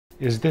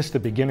Is this the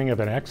beginning of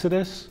an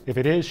exodus? If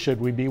it is, should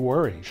we be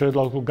worried? Should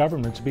local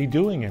governments be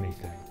doing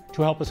anything?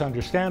 To help us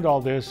understand all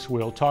this,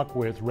 we'll talk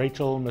with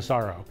Rachel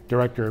Massaro,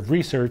 Director of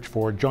Research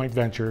for joint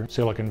venture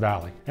Silicon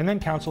Valley. And then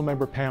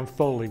Councilmember Pam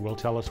Foley will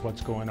tell us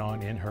what's going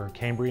on in her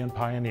Cambrian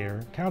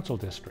Pioneer Council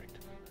District.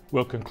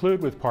 We'll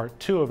conclude with part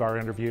 2 of our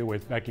interview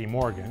with Becky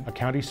Morgan, a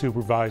county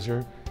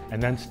supervisor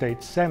and then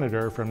state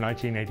senator from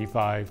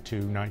 1985 to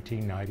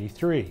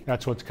 1993.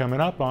 That's what's coming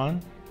up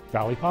on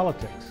Valley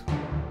Politics.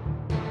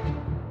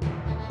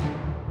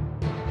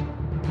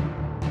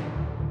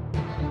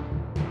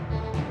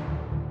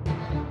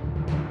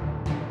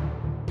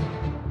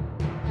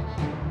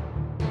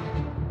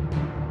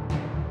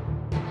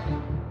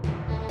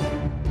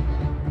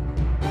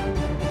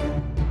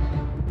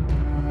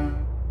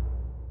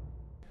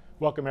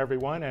 Welcome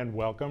everyone, and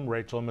welcome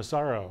Rachel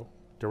Massaro,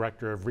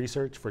 Director of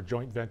Research for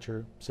joint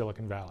venture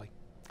Silicon Valley.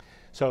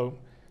 So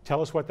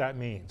tell us what that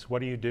means. What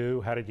do you do?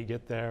 How did you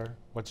get there?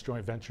 What's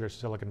joint venture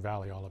Silicon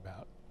Valley all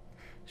about?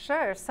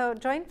 Sure. So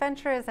joint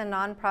venture is a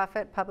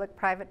nonprofit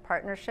public-private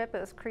partnership.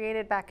 It was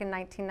created back in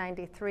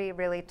 1993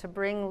 really to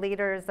bring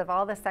leaders of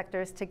all the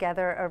sectors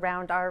together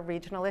around our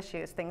regional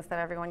issues, things that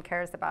everyone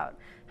cares about: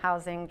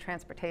 housing,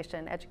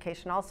 transportation,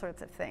 education, all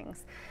sorts of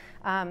things.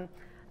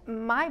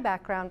 My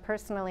background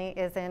personally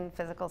is in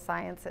physical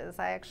sciences.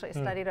 I actually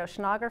studied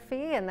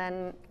oceanography and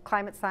then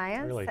climate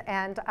science. Really?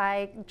 And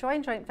I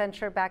joined joint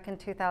venture back in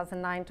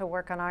 2009 to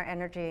work on our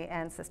energy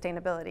and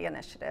sustainability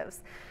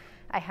initiatives.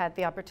 I had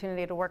the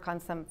opportunity to work on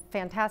some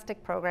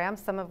fantastic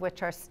programs, some of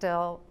which are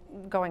still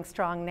going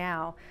strong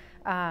now.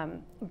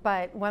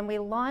 But when we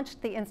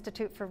launched the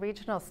Institute for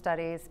Regional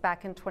Studies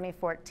back in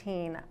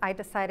 2014, I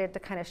decided to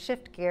kind of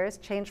shift gears,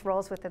 change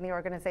roles within the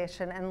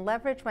organization, and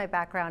leverage my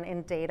background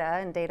in data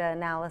and data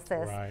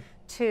analysis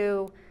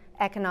to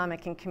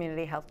economic and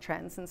community health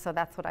trends. And so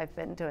that's what I've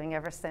been doing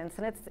ever since.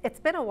 And it's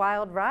been a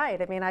wild ride.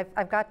 I mean,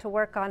 I've got to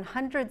work on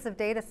hundreds of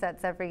data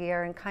sets every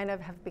year and kind of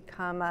have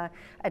become a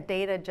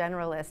data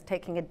generalist,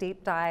 taking a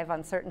deep dive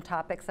on certain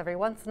topics every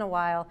once in a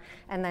while,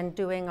 and then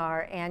doing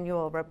our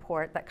annual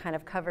report that kind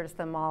of covers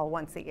them all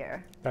once a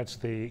year. That's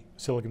the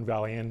Silicon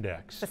Valley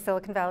Index. The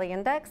Silicon Valley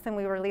Index, and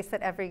we release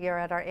it every year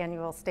at our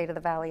annual State of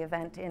the Valley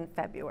event in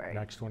February.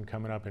 Next one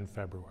coming up in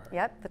February.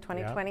 Yep, the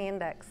 2020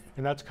 Index.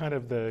 And that's kind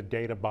of the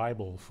data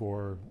Bible for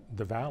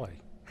the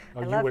Valley. I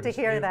love to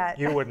hear that.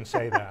 You wouldn't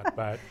say that,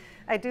 but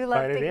I do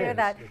love to hear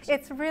that.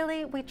 It's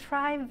really, we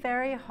try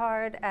very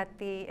hard at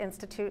the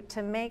Institute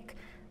to make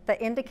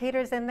the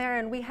indicators in there,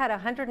 and we had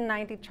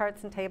 190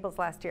 charts and tables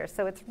last year,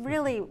 so it's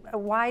really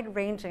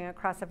wide-ranging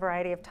across a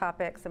variety of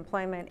topics: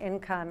 employment,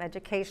 income,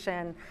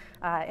 education,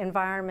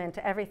 environment,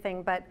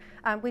 everything, but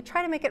we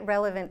try to make it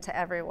relevant to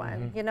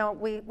everyone. You know,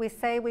 we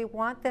say we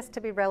want this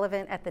to be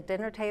relevant at the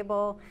dinner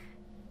table,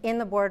 in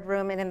the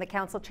boardroom, and in the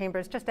council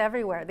chambers, just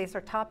everywhere. These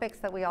are topics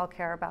that we all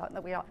care about and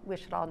that we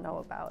should all know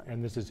about.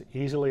 And this is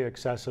easily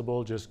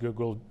accessible. Just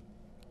Google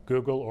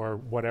or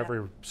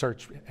whatever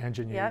search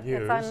engine you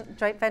use. It's on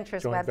Joint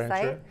Venture's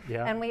website.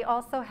 Venture. And we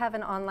also have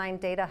an online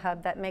data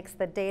hub that makes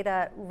the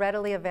data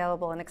readily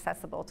available and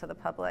accessible to the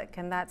public,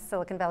 and that's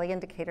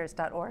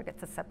siliconvalleyindicators.org.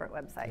 It's a separate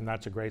website. And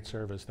that's a great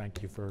service.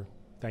 Thank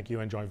you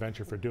and Joint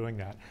Venture for doing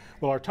that.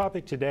 Well, our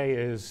topic today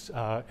is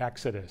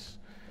exodus.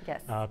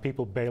 Yes.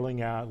 People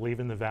bailing out,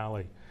 leaving the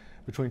Valley.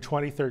 Between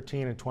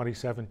 2013 and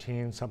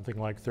 2017, something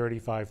like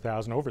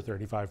over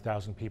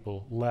 35,000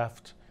 people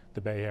left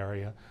the Bay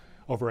Area.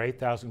 Over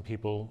 8,000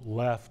 people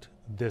left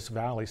this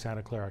valley,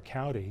 Santa Clara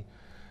County.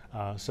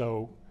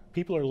 So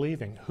people are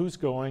leaving. Who's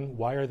going?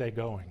 Why are they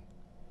going?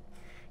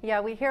 Yeah,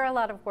 we hear a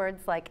lot of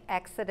words like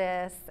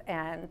exodus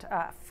and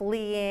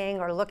fleeing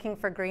or looking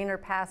for greener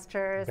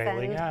pastures.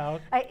 Bailing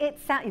out.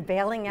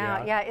 Bailing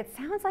out, yeah. It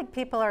sounds like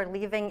people are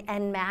leaving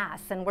en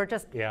masse, and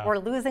we're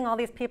losing all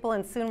these people,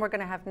 and soon we're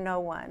going to have no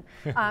one.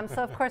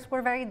 So of course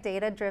we're very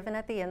data driven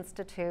at the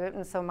Institute,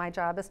 and so my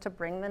job is to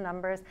bring the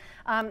numbers.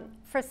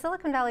 For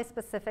Silicon Valley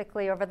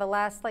specifically, over the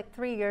last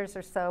 3 years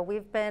or so,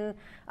 we've been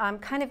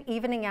kind of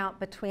evening out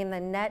between the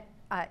net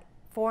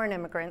foreign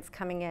immigrants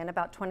coming in,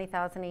 about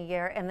 20,000 a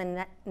year, and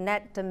the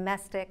net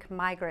domestic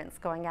migrants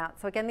going out.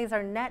 So again, these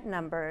are net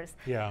numbers.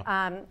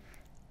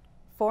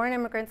 Foreign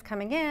immigrants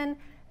coming in,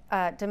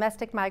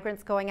 domestic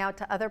migrants going out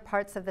to other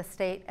parts of the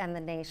state and the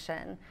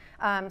nation.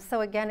 So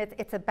again,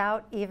 it's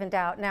about evened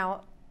out.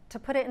 Now, to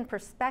put it in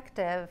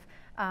perspective,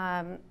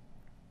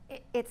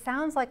 it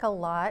sounds like a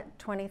lot,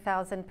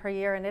 20,000 per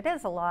year, and it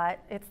is a lot.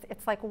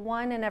 It's like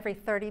 1 in every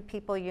 30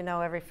 people you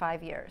know every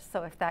 5 years,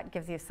 so if that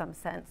gives you some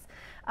sense.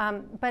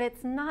 But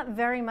it's not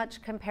very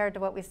much compared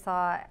to what we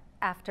saw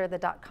after the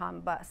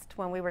dot-com bust,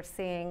 when we were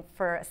seeing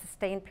for a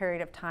sustained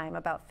period of time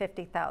about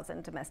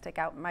 50,000 domestic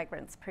out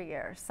migrants per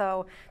year.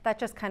 So that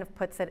just kind of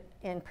puts it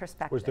in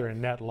perspective. Was there a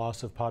net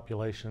loss of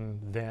population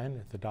then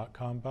at the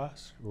dot-com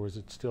bust, or was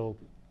it still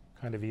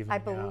kind of evening out?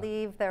 I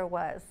believe there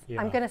was.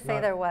 I'm going to say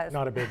there was.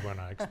 Not a big one,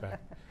 I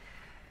expect.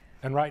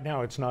 And right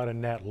now, it's not a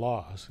net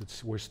loss.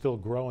 We're still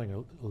growing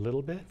a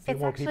little bit.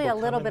 It's actually a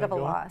little bit of a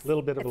loss. A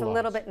little bit of a loss. It's a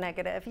little bit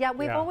negative. Yeah,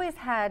 we've always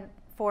had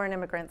foreign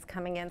immigrants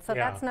coming in. So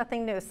that's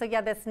nothing new. So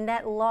yeah, this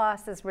net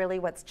loss is really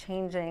what's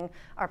changing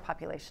our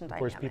population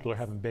dynamics. Of course, people are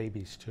having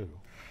babies too.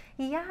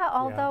 Yeah,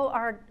 although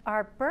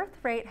our birth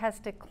rate has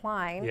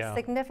declined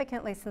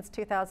significantly since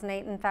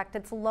 2008. In fact,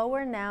 it's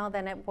lower now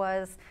than it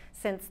was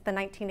since the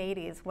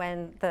 1980s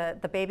when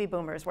the baby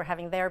boomers were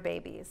having their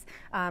babies.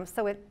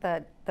 So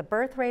the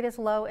birth rate is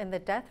low and the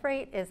death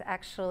rate is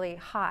actually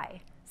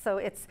high. So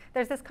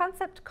there's this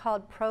concept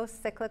called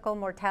pro-cyclical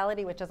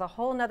mortality, which is a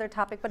whole nother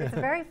topic, but it's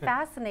very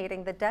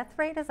fascinating. The death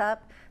rate is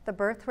up, the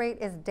birth rate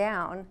is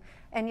down,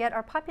 and yet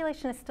our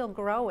population is still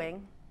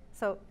growing.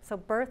 So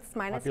births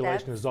minus deaths.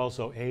 Population is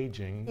also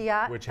aging,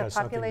 which has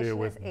something to do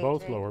with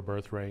both lower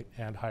birth rate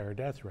and higher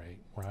death rate,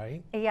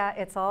 right? Yeah,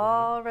 it's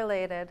all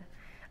related.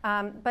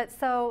 But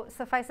so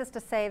suffices to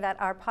say that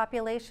our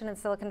population in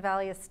Silicon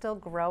Valley is still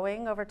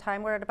growing over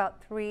time. We're at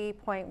about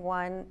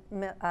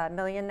 3.1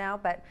 million now,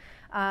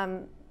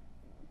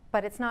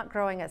 but it's not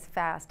growing as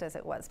fast as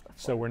it was before.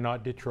 So we're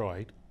not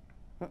Detroit.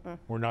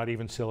 We're not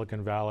even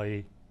Silicon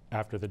Valley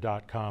after the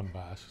dot-com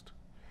bust.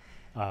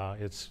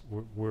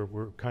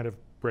 We're kind of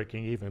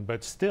breaking even,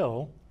 but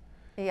still,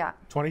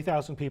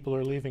 20,000 people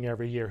are leaving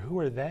every year. Who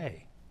are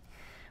they?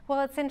 Well,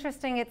 it's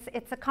interesting.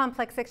 It's a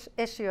complex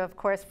issue, of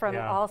course, from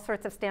all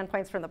sorts of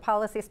standpoints, from the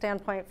policy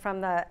standpoint,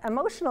 from the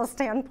emotional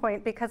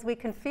standpoint, because we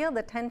can feel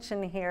the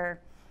tension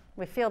here.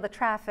 We feel the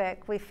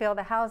traffic, we feel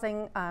the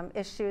housing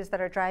issues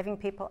that are driving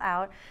people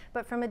out,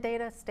 but from a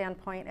data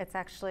standpoint, it's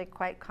actually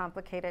quite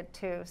complicated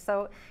too.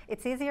 So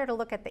it's easier to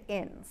look at the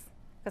ins.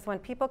 Because when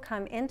people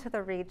come into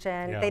the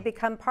region, they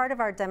become part of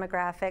our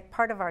demographic,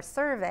 part of our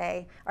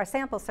survey, our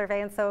sample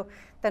survey, and so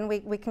then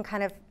we can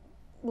kind of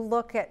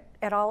look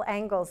at all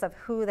angles of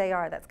who they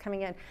are that's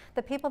coming in.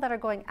 The people that are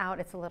going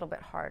out, it's a little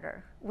bit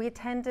harder. We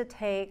tend to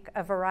take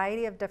a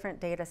variety of different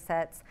data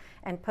sets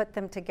and put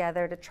them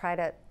together to try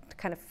to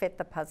kind of fit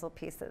the puzzle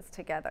pieces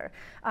together.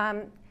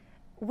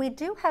 We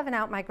do have an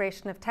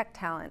outmigration of tech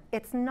talent.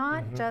 It's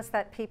not just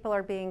that people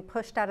are being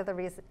pushed out of the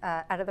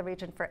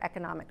region for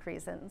economic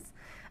reasons.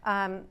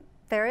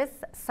 There is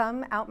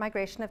some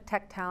outmigration of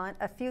tech talent,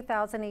 a few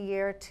thousand a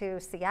year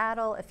to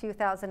Seattle, a few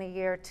thousand a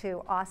year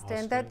to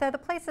Austin. They're the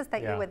places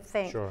that you would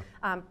think. Sure.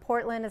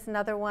 Portland is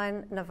another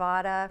one,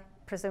 Nevada,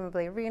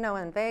 presumably Reno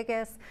and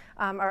Vegas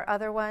are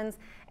other ones.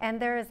 And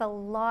there is a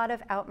lot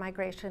of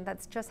outmigration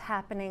that's just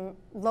happening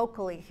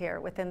locally here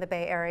within the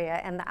Bay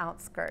Area and the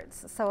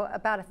outskirts. So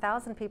about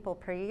 1,000 people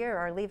per year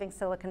are leaving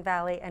Silicon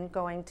Valley and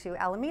going to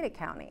Alameda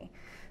County.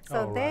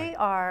 So they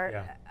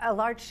are, a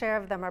large share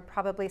of them are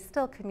probably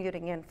still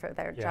commuting in for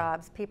their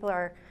jobs. People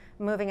are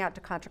moving out to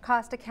Contra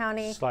Costa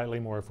County. Slightly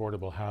more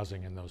affordable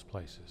housing in those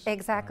places.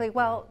 Exactly.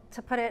 Well,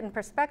 to put it in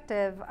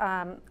perspective,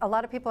 a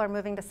lot of people are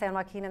moving to San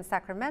Joaquin and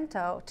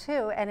Sacramento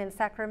too, and in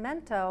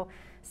Sacramento,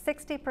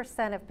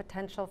 60% of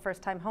potential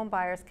first-time home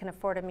buyers can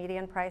afford a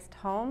median-priced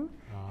home.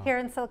 Here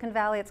in Silicon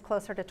Valley, it's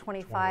closer to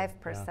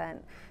 25%.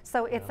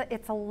 So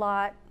it's a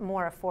lot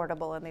more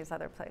affordable in these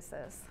other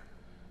places.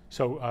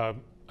 So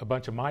a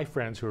bunch of my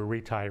friends who are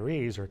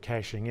retirees are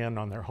cashing in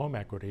on their home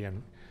equity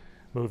and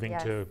moving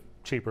to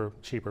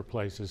cheaper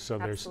places. So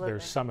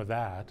there's some of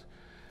that.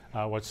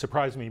 What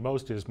surprised me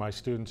most is my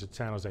students at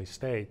San Jose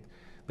State.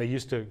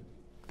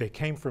 They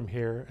came from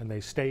here and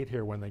they stayed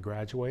here when they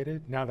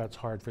graduated. Now that's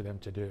hard for them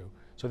to do.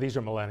 So these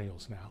are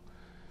millennials now.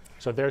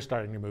 So they're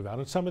starting to move out,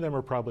 and some of them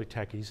are probably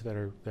techies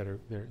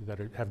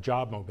that have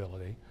job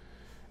mobility,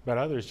 but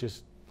others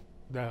just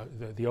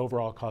the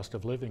overall cost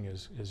of living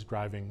is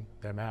driving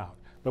them out.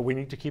 But we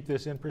need to keep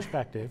this in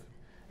perspective.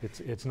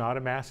 It's not a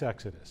mass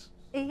exodus.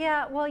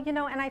 Yeah, well, you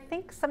know, and I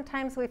think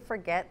sometimes we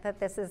forget that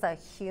this is a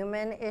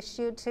human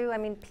issue too. I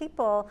mean,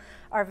 people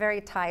are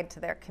very tied to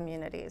their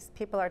communities.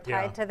 People are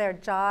tied to their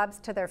jobs,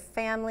 to their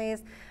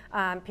families.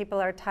 People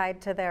are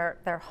tied to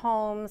their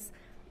homes,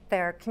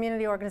 their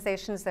community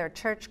organizations, their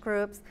church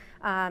groups,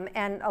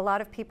 and a lot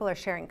of people are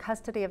sharing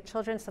custody of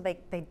children, so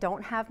they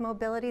don't have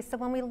mobility. So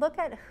when we look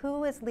at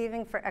who is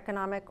leaving for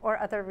economic or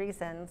other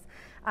reasons,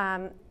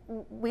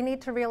 we need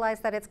to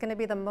realize that it's going to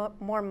be the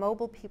more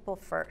mobile people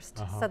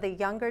first. So the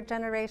younger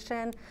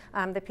generation,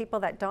 the people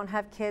that don't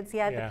have kids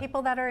yet, the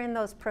people that are in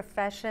those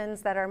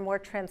professions that are more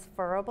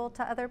transferable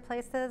to other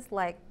places,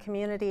 like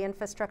community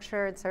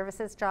infrastructure and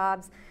services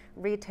jobs,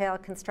 retail,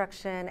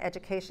 construction,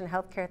 education,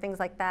 healthcare, things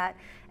like that,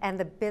 and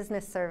the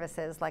business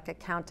services like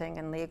accounting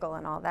and legal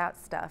and all that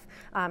stuff.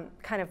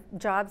 Kind of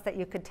jobs that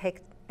you could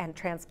take and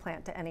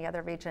transplant to any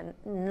other region,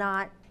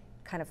 not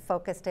kind of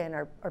focused in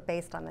or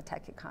based on the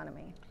tech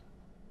economy.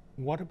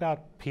 What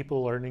about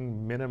people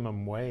earning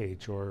minimum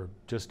wage or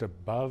just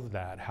above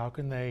that? How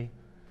can they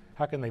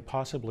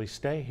possibly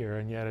stay here?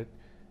 And yet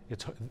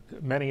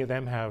many of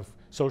them have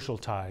social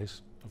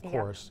ties, of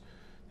course,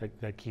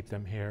 that keep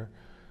them here.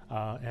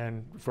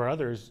 And for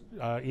others,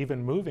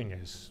 even moving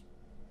is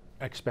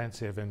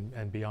expensive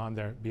and beyond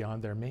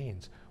their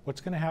means.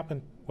 What's going to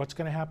happen? What's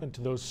going to happen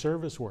to those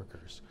service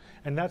workers?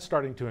 And that's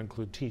starting to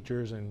include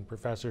teachers and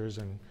professors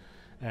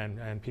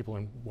and people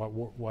in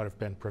what have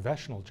been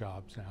professional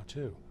jobs now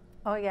too.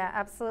 Oh yeah,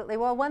 absolutely.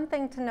 Well, one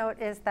thing to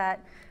note is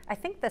that I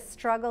think the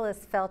struggle is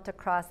felt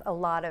across a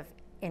lot of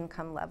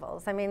income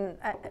levels. I mean,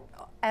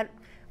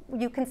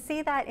 you can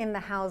see that in the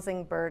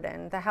housing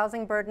burden. The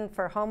housing burden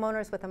for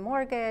homeowners with a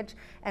mortgage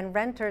and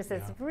renters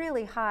is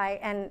really high,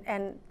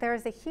 and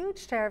there's a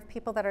huge share of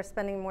people that are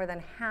spending more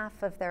than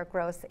half of their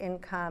gross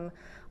income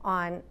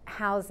on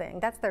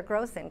housing. That's their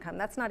gross income.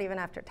 That's not even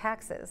after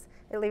taxes.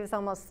 It leaves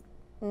almost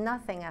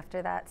nothing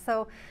after that.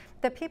 So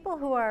the people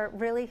who are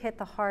really hit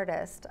the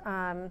hardest,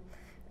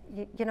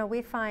 you know,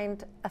 we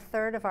find a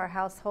third of our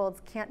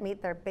households can't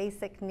meet their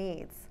basic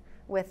needs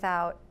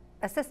without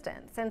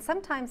assistance. And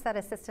sometimes that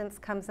assistance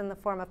comes in the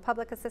form of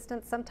public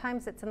assistance,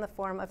 sometimes it's in the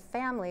form of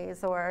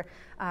families or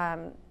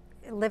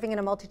living in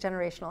a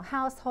multi-generational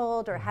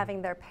household or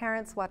having their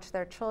parents watch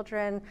their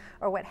children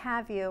or what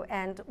have you.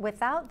 And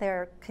without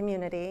their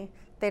community,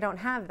 they don't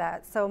have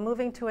that. So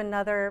moving to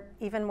another,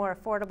 even more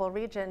affordable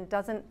region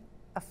doesn't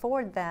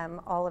afford them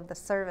all of the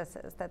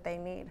services that they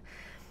need.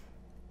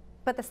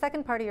 But the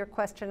second part of your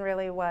question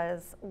really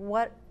was,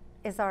 what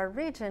is our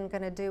region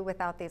going to do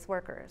without these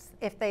workers?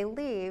 If they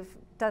leave,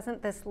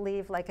 doesn't this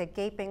leave like a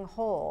gaping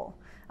hole?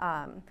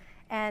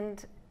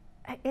 And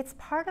it's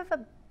part of a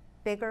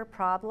bigger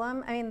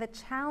problem. I mean, the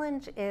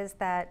challenge is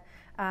that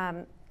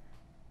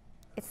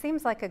it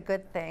seems like a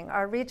good thing.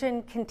 Our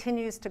region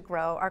continues to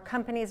grow. Our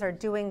companies are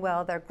doing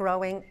well. They're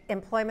growing.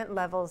 Employment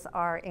levels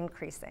are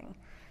increasing.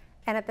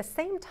 And at the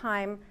same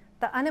time,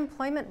 the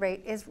unemployment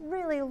rate is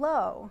really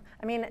low.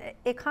 I mean,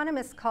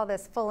 economists call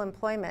this full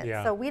employment.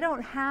 Yeah. So we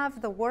don't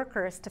have the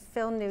workers to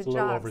fill new jobs. It's a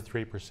little over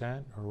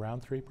 3%, or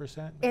around 3%?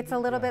 Maybe? It's a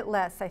little bit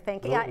less, I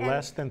think.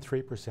 Less than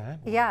 3%?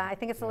 Yeah, I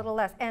think it's a little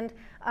less. And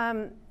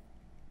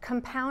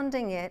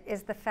compounding it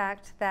is the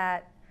fact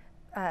that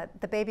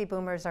the baby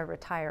boomers are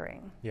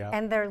retiring. Yeah.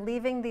 And they're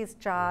leaving these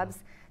jobs.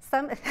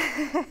 Some,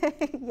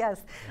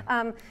 yes.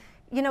 Yeah.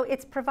 You know,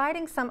 it's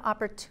providing some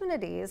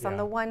opportunities on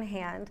the one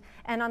hand,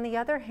 and on the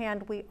other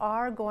hand, we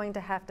are going to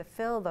have to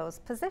fill those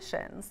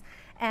positions.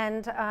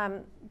 And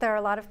there are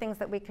a lot of things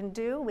that we can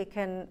do. We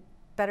can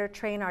better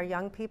train our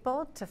young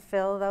people to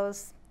fill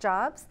those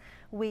jobs.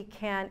 We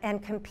can,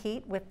 and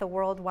compete with the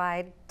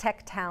worldwide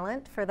tech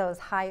talent for those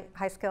high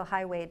skill,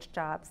 high wage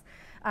jobs.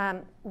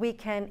 We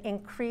can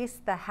increase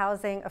the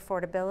housing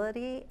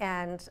affordability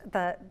and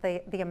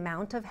the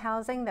amount of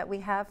housing that we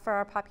have for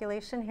our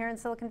population here in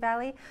Silicon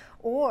Valley,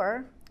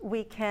 or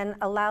we can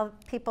allow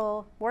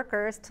people,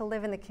 workers, to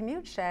live in the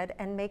commute shed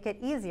and make it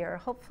easier,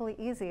 hopefully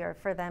easier,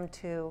 for them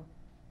to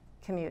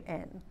commute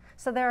in.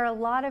 So there are a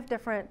lot of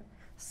different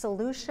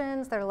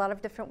solutions, there are a lot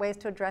of different ways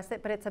to address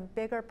it, but it's a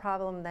bigger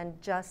problem than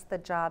just the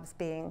jobs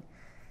being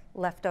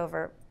left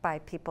over by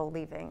people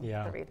leaving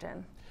the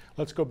region.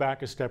 Let's go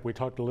back a step. We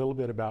talked a little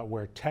bit about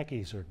where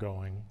techies are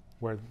going,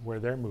 where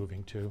they're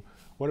moving to.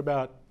 What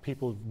about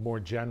people more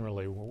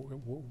generally?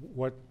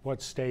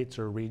 What states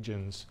or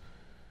regions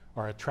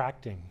are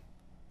attracting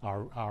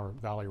our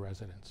Valley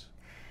residents?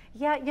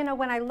 Yeah, you know,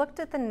 when I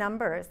looked at the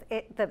numbers,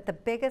 the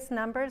biggest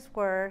numbers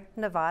were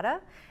Nevada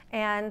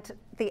and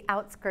the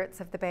outskirts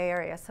of the Bay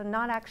Area, so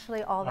not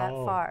actually all that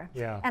far.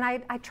 Yeah. And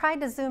I tried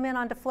to zoom in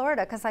onto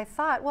Florida because I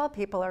thought, well,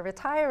 people are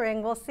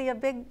retiring, we'll see a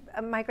big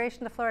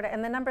migration to Florida,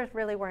 and the numbers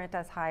really weren't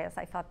as high as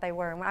I thought they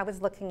were when I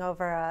was looking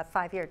over a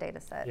 5-year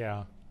data set.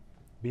 Yeah.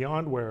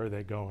 Beyond where are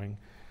they going?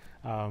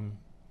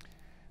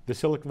 The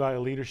Silicon Valley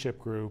Leadership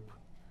Group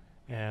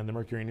and the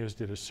Mercury News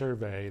did a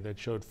survey that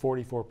showed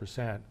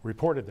 44%,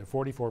 reported that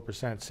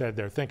 44% said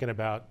they're thinking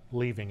about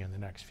leaving in the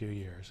next few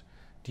years.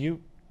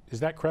 Is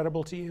that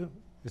credible to you?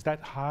 Is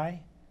that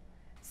high?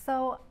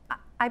 So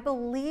I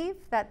believe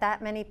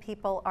that many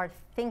people are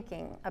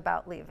thinking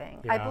about leaving.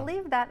 Yeah. I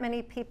believe that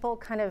many people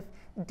kind of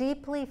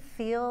deeply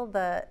feel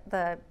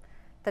the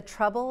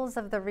troubles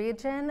of the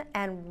region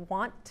and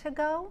want to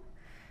go.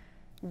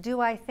 Do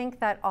I think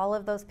that all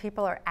of those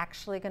people are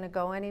actually going to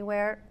go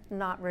anywhere?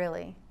 Not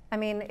really. I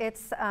mean,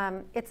 it's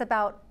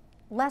about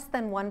less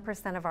than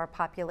 1% of our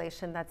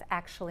population that's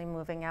actually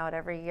moving out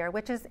every year,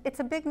 it's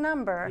a big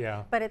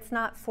number, but it's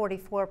not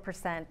 44% or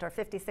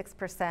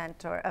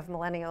 56% of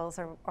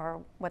millennials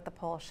or what the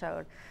poll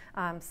showed.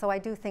 So I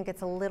do think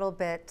it's a little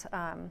bit,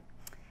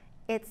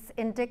 it's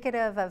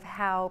indicative of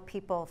how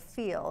people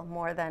feel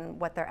more than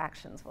what their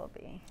actions will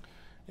be.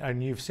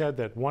 And you've said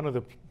that one of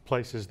the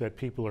places that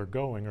people are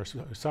going, or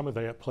some of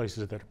the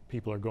places that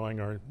people are going,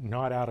 are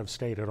not out of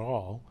state at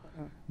all,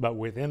 but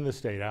within the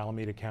state: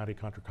 Alameda County,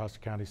 Contra Costa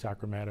County,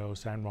 Sacramento,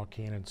 San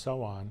Joaquin, and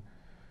so on.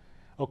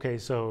 Okay,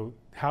 so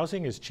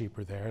housing is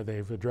cheaper there.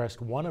 They've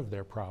addressed one of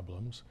their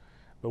problems,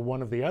 but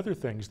one of the other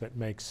things that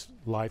makes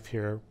life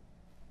here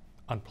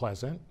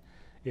unpleasant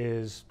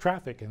is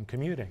traffic and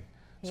commuting.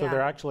 So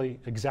they're actually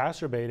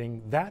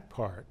exacerbating that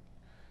part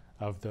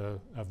of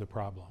the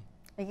problem.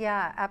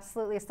 Yeah,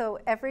 absolutely. So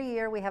every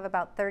year we have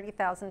about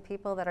 30,000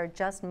 people that are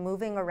just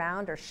moving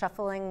around or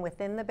shuffling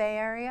within the Bay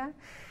Area.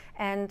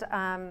 And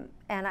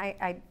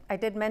I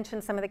did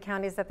mention some of the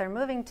counties that they're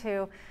moving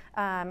to.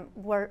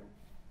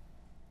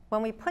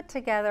 When we put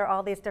together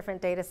all these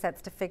different data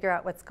sets to figure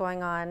out what's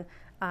going on,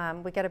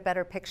 we get a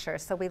better picture.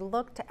 So we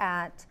looked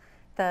at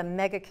the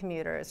mega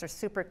commuters or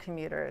super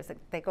commuters,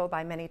 they go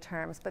by many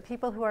terms, but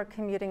people who are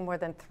commuting more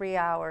than 3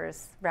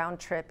 hours round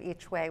trip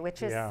each way,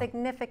 which is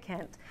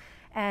significant.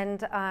 And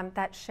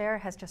that share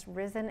has just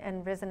risen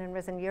and risen and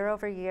risen year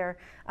over year.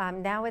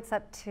 Now it's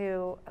up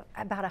to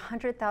about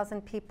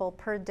 100,000 people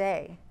per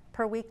day,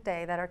 per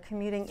weekday, that are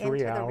commuting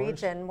into the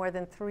region more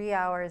than 3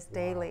 hours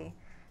daily.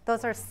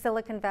 Those are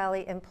Silicon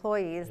Valley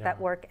employees that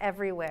work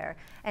everywhere.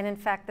 And in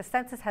fact, the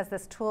census has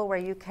this tool where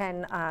you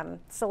can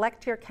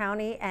select your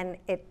county, and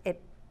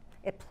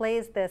it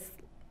plays this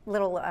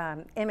little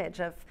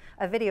image of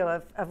a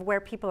video of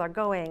where people are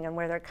going and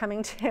where they're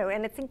coming to.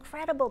 And it's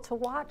incredible to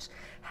watch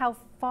how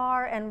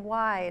far and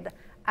wide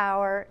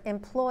our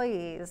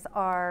employees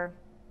are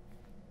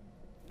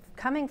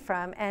coming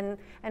from. And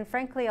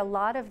frankly, a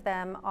lot of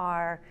them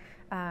are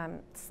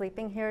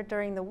sleeping here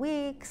during the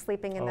week,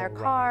 sleeping in their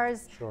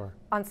cars,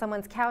 on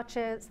someone's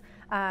couches,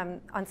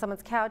 on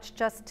someone's couch,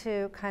 just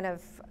to kind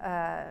of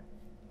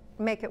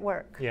make it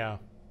work.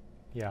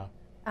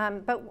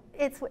 But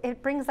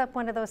it brings up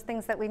one of those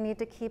things that we need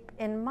to keep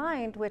in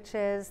mind, which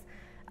is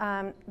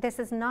this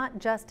is not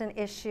just an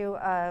issue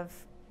of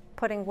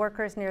putting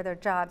workers near their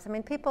jobs. I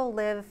mean, people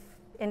live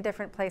in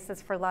different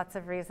places for lots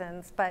of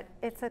reasons, but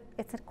it's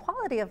a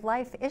quality of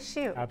life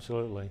issue.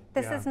 Absolutely.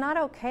 This is not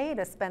okay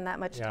to spend that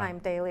much time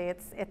daily.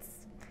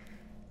 It's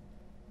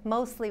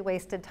mostly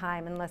wasted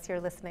time, unless you're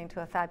listening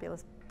to a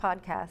fabulous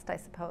podcast, I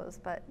suppose,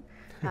 but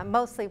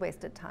mostly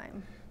wasted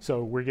time.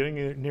 So we're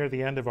getting near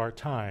the end of our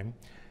time.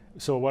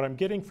 So what I'm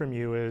getting from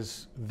you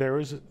is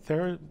there's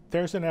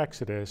an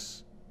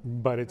exodus,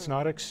 but it's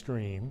not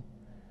extreme.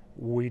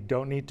 We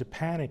don't need to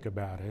panic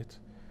about it.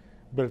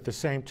 But at the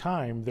same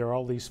time, there are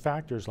all these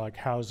factors like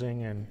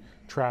housing and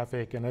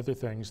traffic and other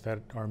things that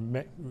are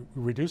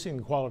reducing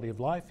the quality of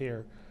life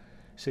here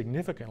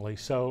significantly.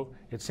 So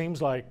it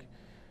seems like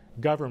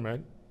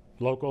government,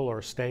 local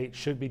or state,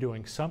 should be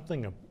doing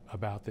something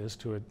about this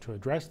to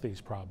address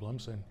these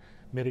problems and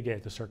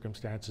mitigate the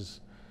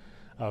circumstances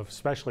of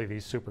especially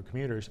these super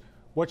commuters.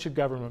 What should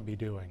government be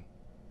doing?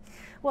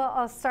 Well,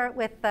 I'll start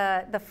with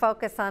the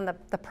focus on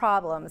the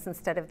problems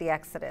instead of the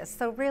exodus.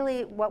 So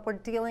really what we're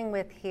dealing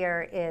with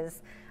here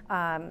is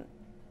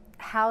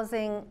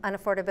housing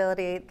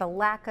unaffordability, the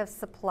lack of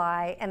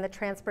supply, and the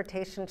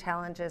transportation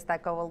challenges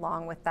that go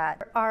along with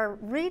that. Our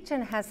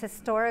region has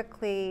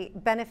historically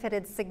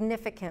benefited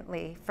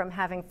significantly from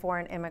having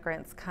foreign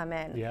immigrants come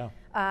in.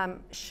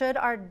 Should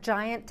our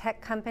giant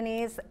tech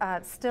companies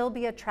still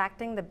be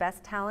attracting the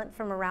best talent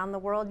from around the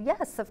world?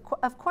 Yes,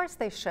 of course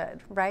they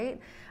should,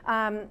 right?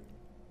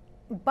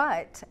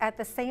 But at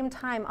the same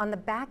time, on the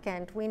back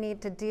end, we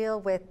need to deal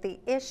with the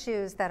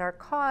issues that are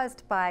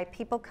caused by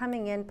people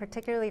coming in,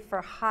 particularly for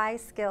high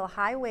skill,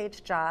 high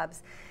wage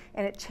jobs,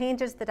 and it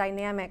changes the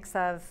dynamics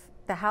of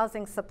the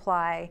housing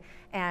supply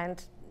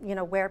and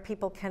where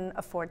people can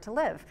afford to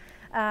live.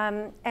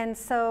 And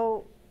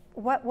so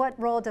what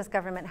role does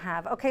government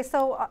have? Okay,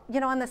 so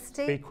on the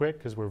state— Be quick,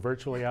 because we're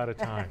virtually out of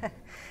time.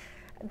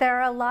 There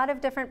are a lot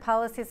of different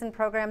policies and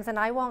programs, and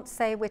I won't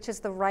say which is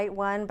the right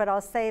one, but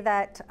I'll say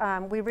that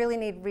we really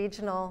need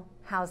regional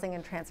housing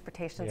and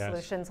transportation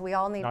solutions. We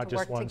all need to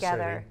work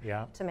together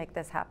to make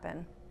this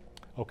happen.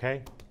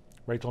 Okay.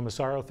 Rachel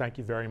Massaro, thank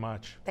you very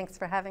much. Thanks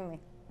for having me.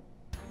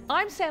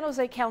 I'm San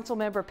Jose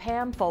Councilmember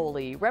Pam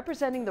Foley,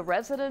 representing the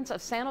residents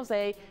of San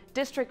Jose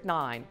District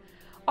 9.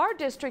 Our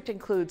district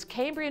includes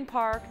Cambrian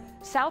Park,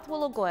 South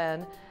Willow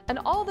Glen, and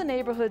all the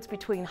neighborhoods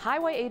between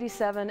Highway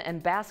 87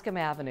 and Bascom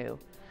Avenue.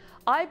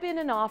 I've been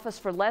in office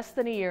for less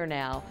than a year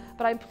now,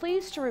 but I'm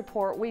pleased to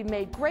report we've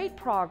made great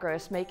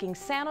progress making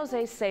San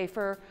Jose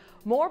safer,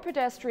 more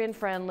pedestrian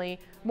friendly,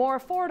 more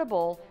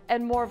affordable,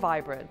 and more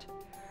vibrant.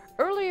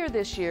 Earlier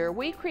this year,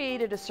 we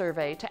created a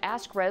survey to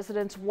ask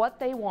residents what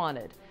they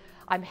wanted.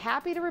 I'm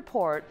happy to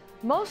report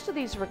most of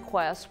these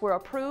requests were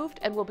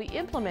approved and will be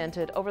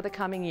implemented over the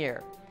coming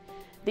year.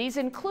 These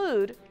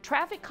include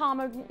traffic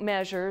calming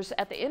measures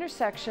at the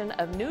intersection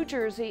of New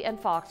Jersey and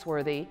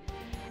Foxworthy,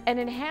 an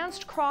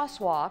enhanced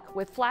crosswalk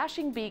with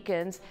flashing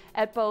beacons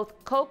at both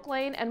Coke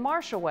Lane and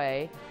Marshall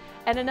Way,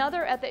 and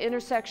another at the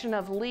intersection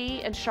of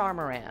Lee and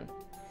Charmaran.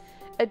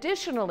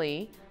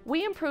 Additionally,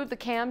 we improved the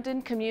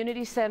Camden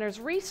Community Center's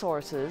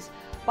resources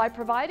by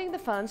providing the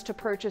funds to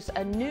purchase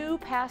a new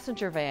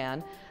passenger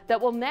van that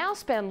will now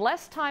spend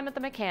less time at the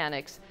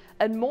mechanics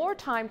and more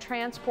time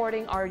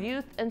transporting our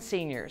youth and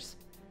seniors.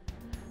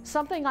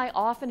 Something I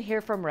often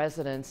hear from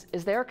residents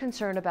is their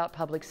concern about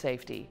public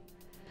safety.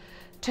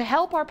 To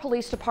help our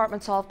police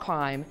department solve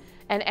crime,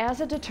 and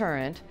as a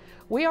deterrent,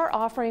 we are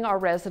offering our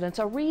residents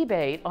a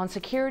rebate on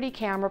security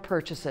camera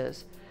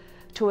purchases.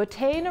 To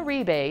attain a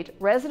rebate,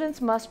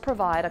 residents must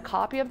provide a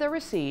copy of their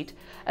receipt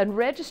and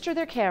register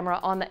their camera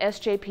on the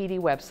SJPD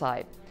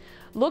website.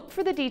 Look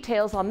for the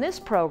details on this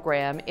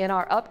program in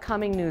our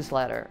upcoming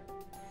newsletter.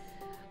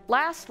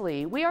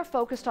 Lastly, we are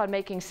focused on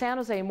making San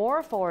Jose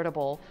more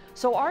affordable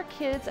so our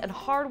kids and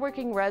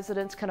hardworking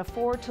residents can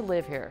afford to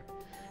live here.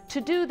 To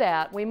do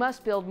that, we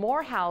must build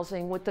more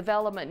housing with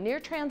development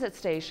near transit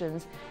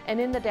stations and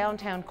in the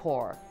downtown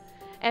core.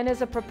 and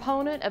is a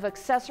proponent of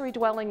accessory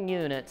dwelling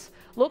units,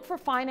 look for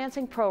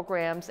financing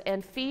programs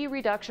and fee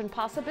reduction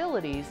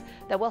possibilities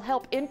that will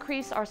help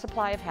increase our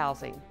supply of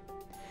housing.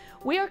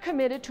 We are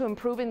committed to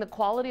improving the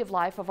quality of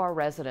life of our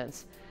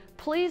residents.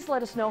 Please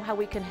let us know how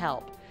we can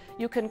help.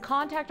 You can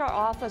contact our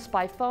office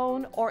by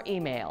phone or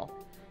email.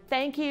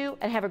 Thank you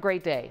and have a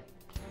great day.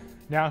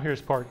 Now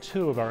here's part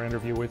 2 of our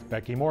interview with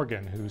Becky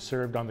Morgan, who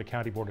served on the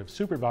County Board of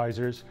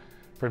Supervisors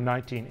from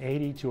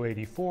 1980 to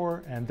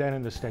 84 and then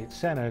in the State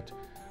Senate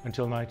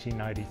until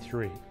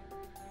 1993.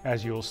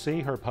 As you'll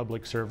see, her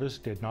public service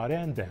did not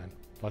end then.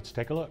 Let's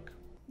take a look.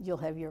 You'll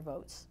have your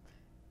votes.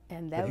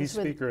 And that but he's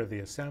Speaker of the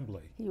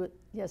Assembly.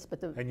 Yes,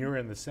 but and you're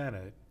in the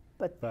Senate.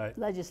 But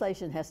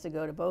legislation has to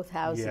go to both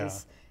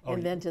houses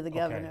and then to the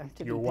governor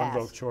to be passed. You're one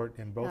vote short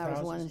in both houses?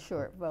 I was one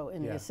short vote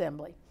in the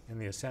Assembly. In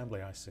the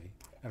Assembly, I see.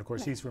 And of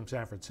course, he's from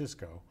San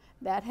Francisco.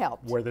 That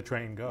helped. Where the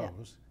train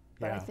goes.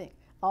 But I think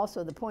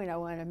also the point I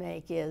want to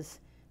make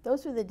is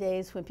those were the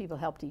days when people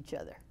helped each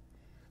other.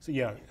 So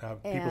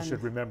people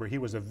should remember he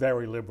was a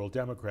very liberal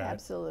Democrat.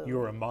 Absolutely. You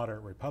were a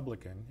moderate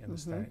Republican in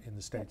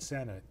the state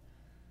Senate.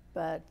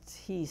 But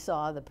he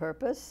saw the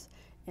purpose,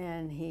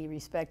 and he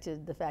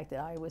respected the fact that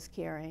I was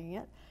carrying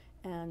it,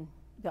 and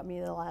got me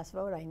the last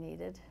vote I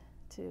needed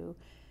to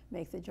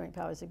make the Joint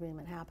Powers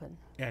Agreement happen.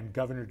 And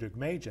Governor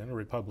Deukmejian, a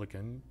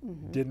Republican,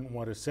 didn't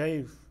want to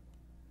save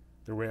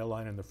the rail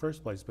line in the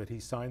first place, but he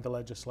signed the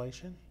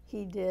legislation?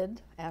 He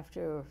did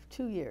after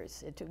 2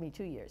 years. It took me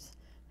 2 years,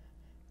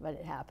 but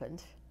it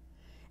happened.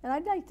 And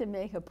I'd like to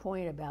make a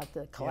point about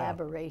the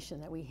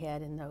collaboration that we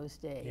had in those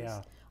days.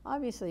 Yeah.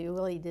 Obviously,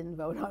 Willie didn't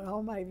vote on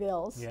all my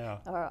bills,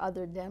 or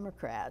other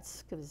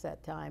Democrats, because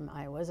at that time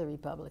I was a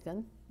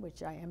Republican,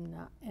 which I am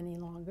not any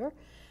longer.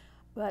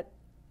 But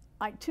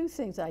two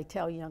things I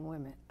tell young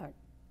women are,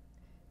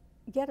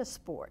 get a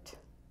sport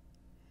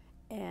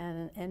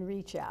and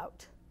reach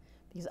out.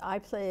 Because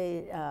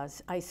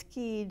I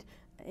skied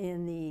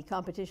in the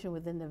competition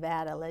with the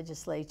Nevada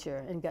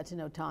legislature and got to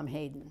know Tom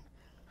Hayden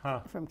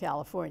from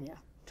California.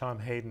 Tom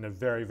Hayden, a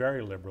very,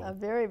 very liberal. A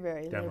very,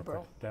 very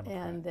liberal.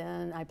 Democrat. And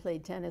then I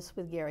played tennis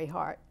with Gary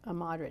Hart, a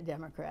moderate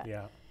Democrat.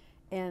 Yeah.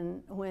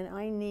 And when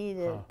I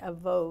needed a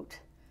vote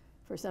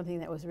for something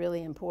that was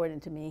really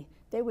important to me,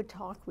 they would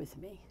talk with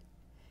me.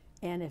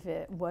 And if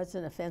it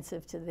wasn't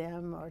offensive to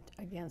them or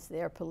against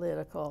their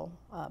political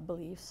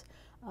beliefs,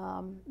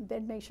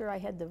 they'd make sure I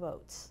had the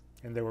votes.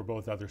 And there were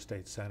both other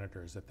state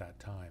senators at that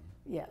time.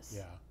 Yes.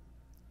 Yeah.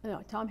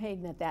 No, Tom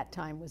Hayden at that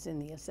time was in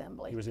the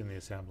Assembly. He was in the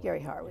Assembly.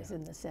 Gary Hart was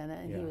in the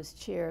Senate, and he was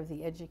chair of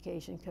the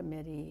Education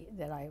Committee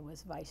that I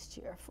was vice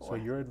chair for. So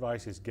your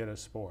advice is get a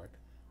sport.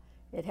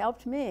 It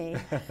helped me.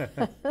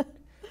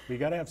 We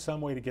got to have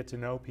some way to get to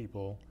know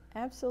people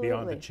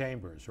beyond the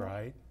chambers,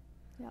 right?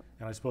 Yep.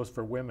 And I suppose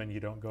for women, you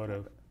don't go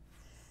to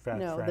Fat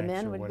No, Frank's the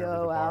men would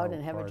go out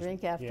and have a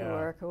drink after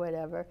work or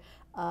whatever.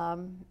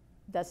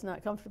 That's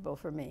not comfortable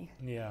for me.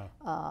 Yeah.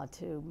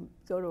 To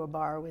go to a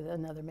bar with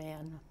another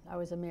man. I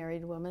was a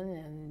married woman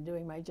and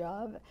doing my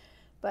job,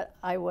 but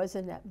I was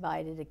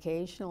invited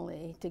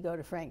occasionally to go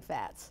to Frank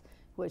Fat's,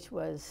 which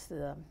was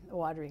the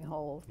watering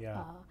hole,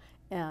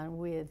 and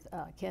with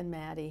Ken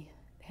Maddie,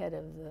 head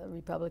of the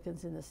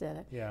Republicans in the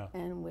Senate,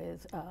 and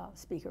with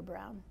Speaker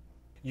Brown.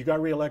 You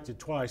got reelected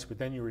twice, but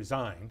then you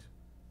resigned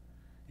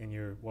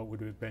in what would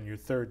have been your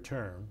third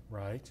term,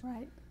 right?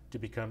 Right. To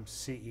become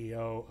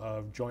CEO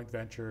of joint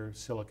venture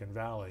Silicon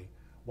Valley.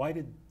 Why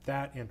did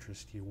that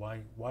interest you? Why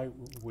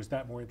was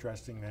that more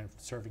interesting than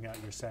serving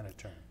out your Senate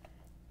term?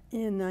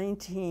 In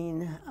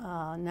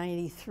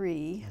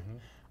 1993,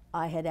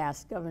 I had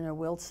asked Governor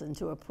Wilson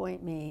to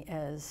appoint me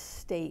as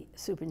state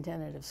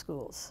superintendent of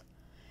schools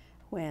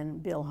when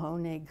Bill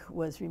Honig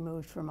was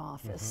removed from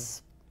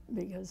office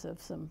because of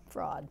some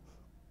fraud.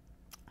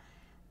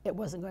 It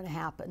wasn't going to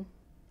happen.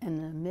 In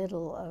the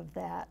middle of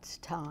that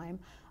time,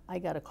 I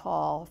got a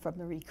call from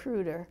the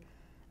recruiter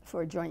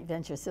for joint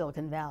venture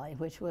Silicon Valley,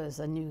 which was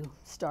a new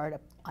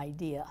startup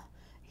idea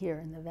here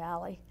in the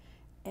Valley.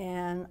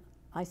 And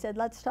I said,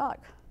 let's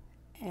talk.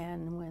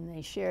 And when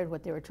they shared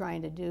what they were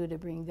trying to do to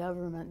bring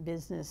government,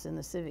 business, and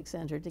the Civic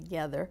Center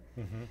together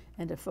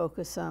and to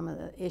focus some of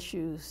the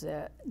issues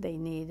that they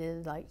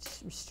needed, like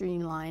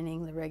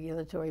streamlining the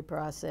regulatory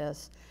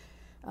process,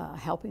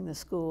 helping the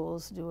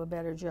schools do a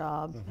better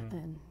job,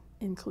 and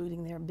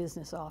including their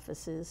business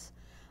offices,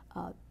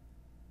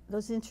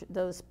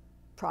 those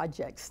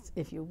projects,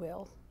 if you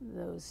will,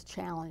 those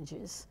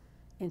challenges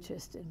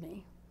interested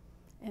me.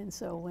 And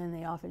so when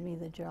they offered me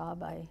the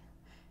job,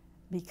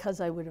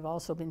 because I would have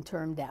also been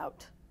termed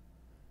out.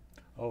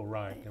 Oh,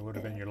 right. It would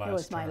have been your last term. It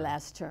was my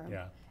last term.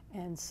 Yeah.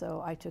 And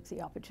so I took the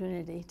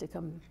opportunity to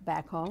come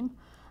back home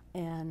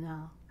and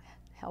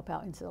help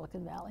out in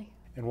Silicon Valley.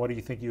 And what do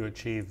you think you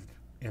achieved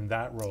in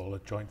that role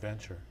at joint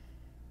venture?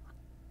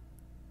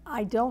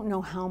 I don't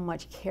know how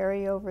much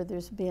carryover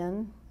there's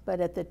been,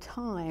 but at the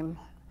time,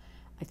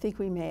 I think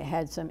we may have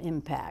had some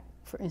impact.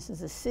 For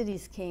instance, the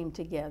cities came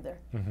together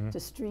to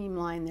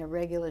streamline their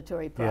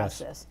regulatory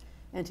process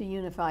and to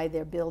unify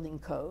their building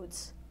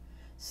codes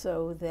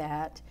so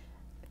that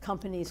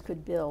companies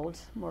could build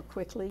more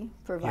quickly,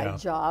 provide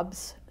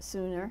jobs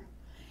sooner.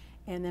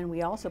 And then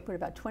we also put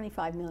about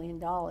 $25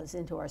 million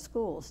into our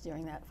schools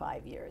during that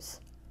 5 years.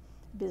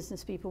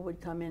 Business people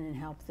would come in and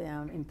help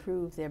them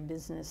improve their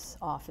business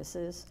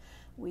offices.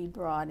 We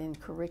brought in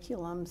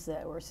curriculums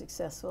that were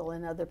successful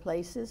in other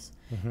places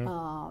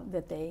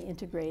that they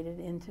integrated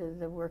into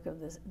the work of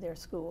their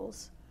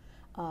schools.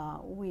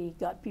 We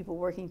got people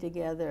working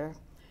together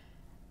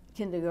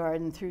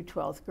kindergarten through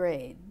 12th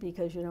grade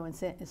because, you know, in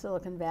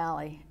Silicon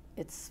Valley,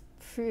 it's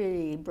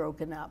pretty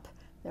broken up.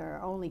 There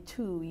are only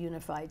 2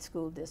 unified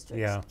school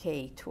districts,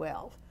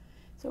 K-12.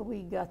 So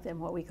we got them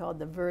what we called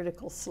the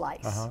vertical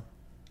slice,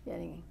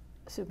 getting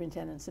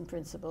superintendents and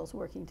principals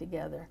working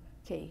together,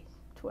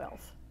 K-12.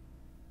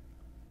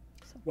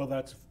 So. Well,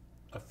 that's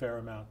a fair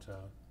amount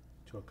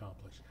to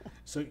accomplish.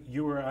 So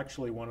you were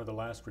actually one of the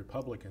last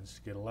Republicans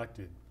to get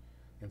elected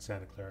in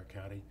Santa Clara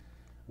County.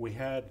 We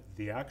had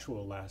the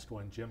actual last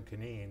one, Jim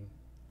Caneen,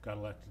 got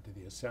elected to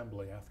the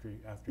Assembly after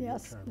your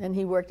term. And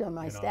he worked on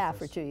my staff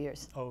for 2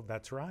 years. Oh,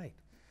 that's right.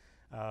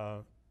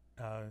 But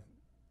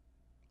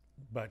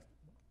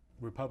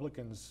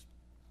Republicans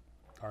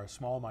are a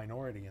small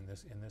minority in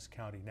this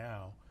county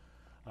now.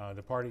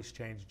 The party's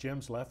changed.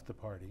 Jim's left the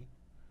party.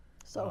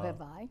 So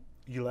have I.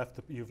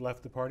 You've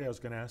left the party. I was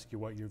going to ask you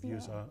what your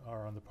views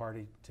are on the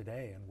party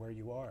today and where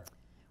you are.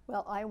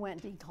 Well, I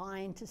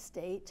declined to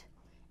state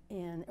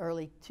in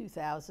early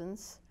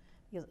 2000s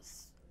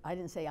because I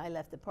didn't say I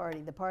left the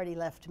party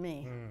left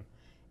me.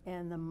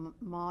 And the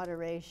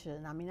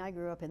moderation, I mean, I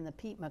grew up in the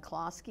Pete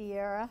McCloskey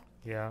era.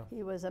 Yeah.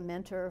 He was a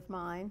mentor of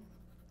mine.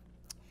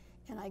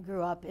 And I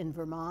grew up in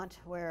Vermont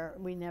where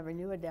we never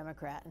knew a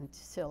Democrat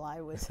until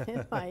I was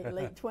in my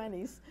late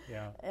 20s.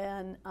 Yeah.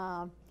 And,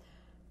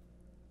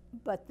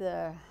 but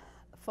the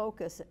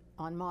focus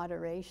on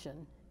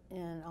moderation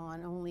and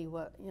on only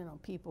what, you know,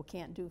 people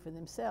can't do for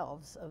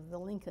themselves of the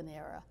Lincoln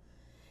era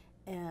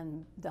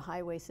and the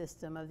highway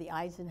system of the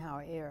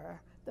Eisenhower era,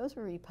 those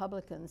were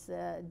Republicans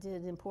that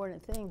did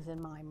important things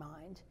in my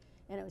mind,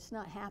 and it was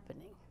not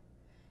happening.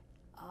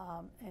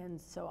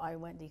 And so I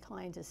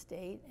declined to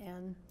state,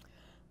 and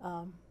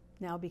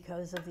now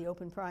because of the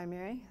open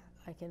primary,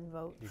 I can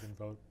vote. You can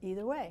vote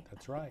either way.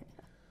 That's right.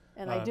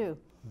 And I do.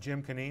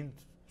 Jim Caneen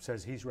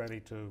says he's ready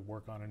to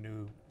work on a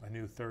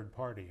new third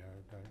party,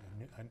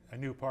 a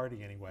new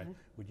party anyway.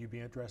 Would you be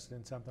interested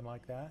in something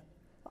like that?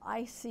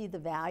 I see the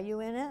value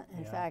in it.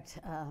 In fact,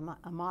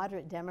 a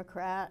moderate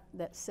Democrat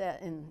that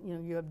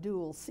you have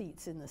dual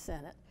seats in the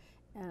Senate,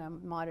 and a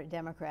moderate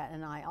Democrat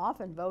and I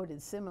often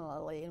voted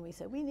similarly, and we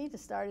said, we need to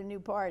start a new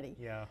party.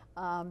 Yeah.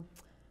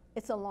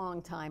 It's a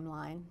long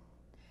timeline,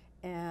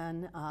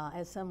 and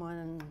as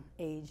someone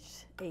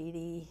aged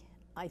 80,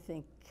 I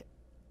think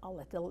I'll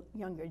let the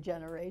younger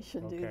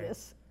generation do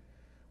this.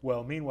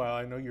 Well, meanwhile,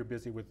 I know you're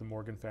busy with the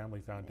Morgan Family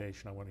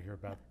Foundation. I want to hear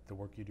about the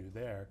work you do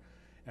there,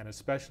 and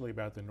especially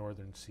about the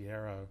Northern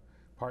Sierra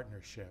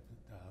Partnership,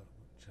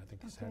 which I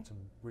think has had some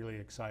really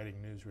exciting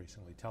news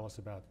recently. Tell us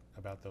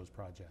about those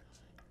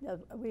projects.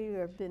 We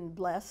have been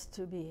blessed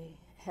to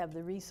have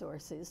the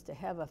resources to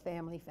have a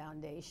family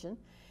foundation,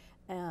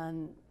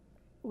 and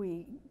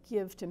we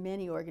give to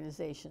many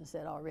organizations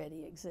that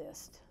already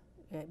exist,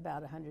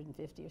 about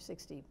 150 or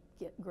 60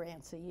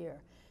 grants a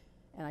year.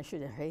 And I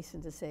should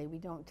hasten to say we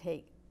don't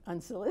take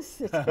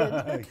unsolicited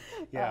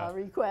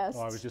requests.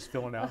 Oh, I was just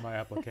filling out my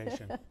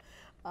application.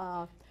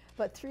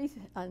 But 3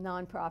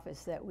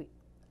 nonprofits that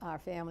our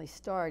family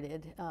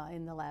started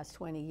in the last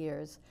 20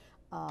 years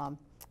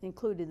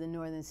included the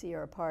Northern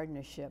Sierra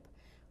Partnership,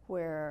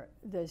 where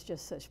there's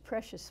just such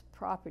precious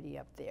property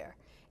up there.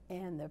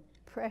 And the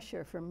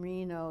pressure from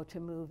Reno to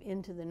move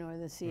into the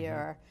Northern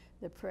Sierra,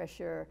 the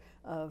pressure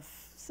of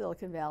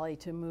Silicon Valley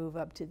to move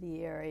up to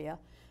the area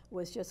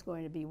was just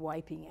going to be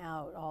wiping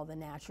out all the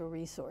natural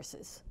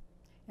resources.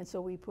 And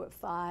so we put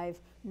 5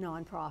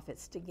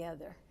 nonprofits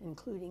together,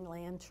 including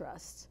land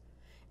trusts.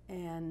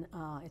 And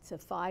it's a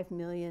 5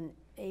 million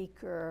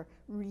acre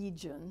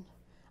region,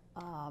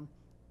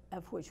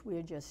 of which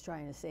we're just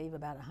trying to save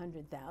about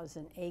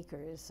 100,000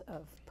 acres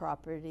of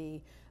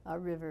property,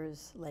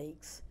 rivers,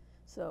 lakes.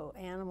 So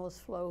animals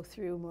flow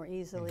through more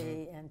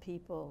easily and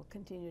people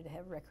continue to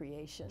have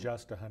recreation.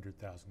 Just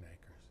 100,000 acres.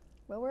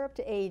 Well, we're up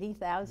to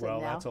 80,000 now.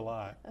 Well, that's a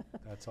lot.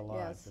 That's a lot,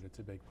 Yes. but it's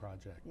a big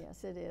project.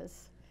 Yes, it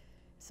is.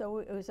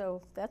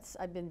 So that's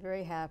I've been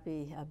very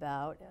happy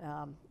about,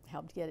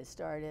 helped get it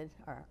started.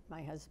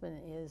 My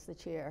husband is the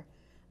chair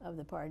of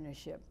the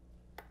partnership.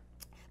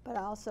 But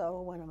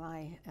also one of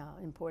my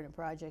important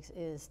projects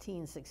is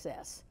teen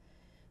success,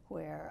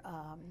 where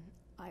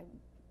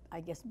I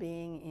guess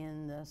being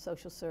in the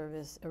social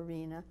service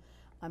arena,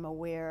 I'm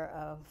aware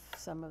of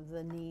some of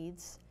the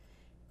needs,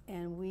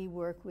 and we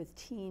work with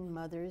teen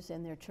mothers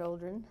and their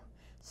children,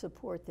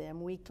 support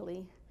them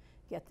weekly,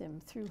 get them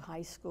through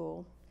high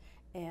school,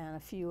 and a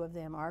few of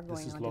them are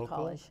going on to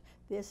college.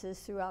 This is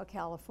throughout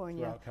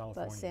California,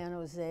 but San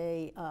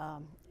Jose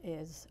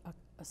is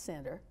a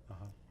center.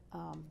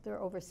 There are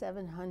over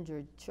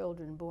 700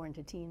 children born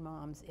to teen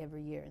moms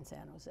every year in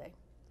San Jose.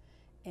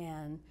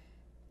 And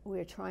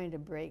we're trying to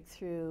break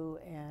through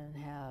and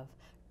have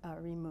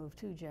remove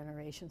 2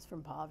 generations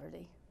from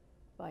poverty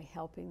by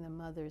helping the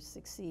mothers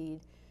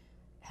succeed,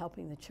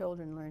 helping the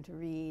children learn to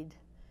read,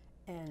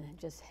 and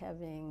just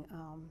having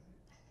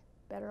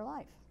better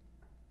life.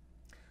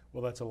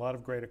 Well, that's a lot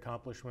of great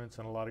accomplishments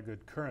and a lot of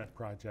good current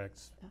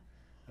projects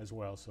as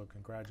well, so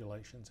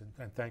congratulations,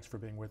 and thanks for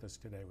being with us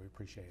today. We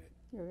appreciate it.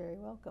 You're very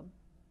welcome.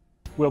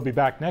 We'll be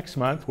back next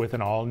month with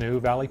an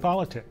all-new Valley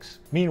Politics.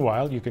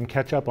 Meanwhile, you can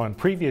catch up on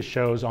previous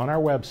shows on our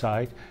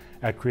website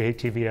at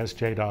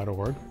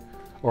creatvsj.org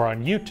or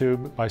on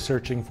YouTube by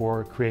searching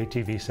for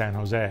CreaTV San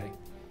Jose.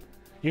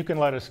 You can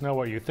let us know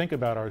what you think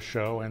about our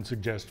show and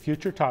suggest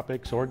future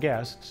topics or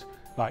guests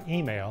by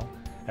email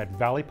at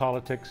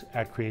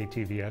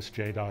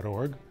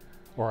valleypolitics@creatvsj.org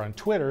or on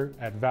Twitter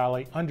at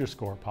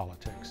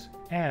Valley_politics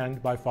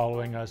and by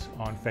following us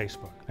on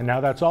Facebook. And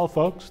now that's all,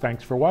 folks.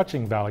 Thanks for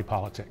watching Valley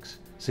Politics.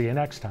 See you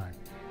next time.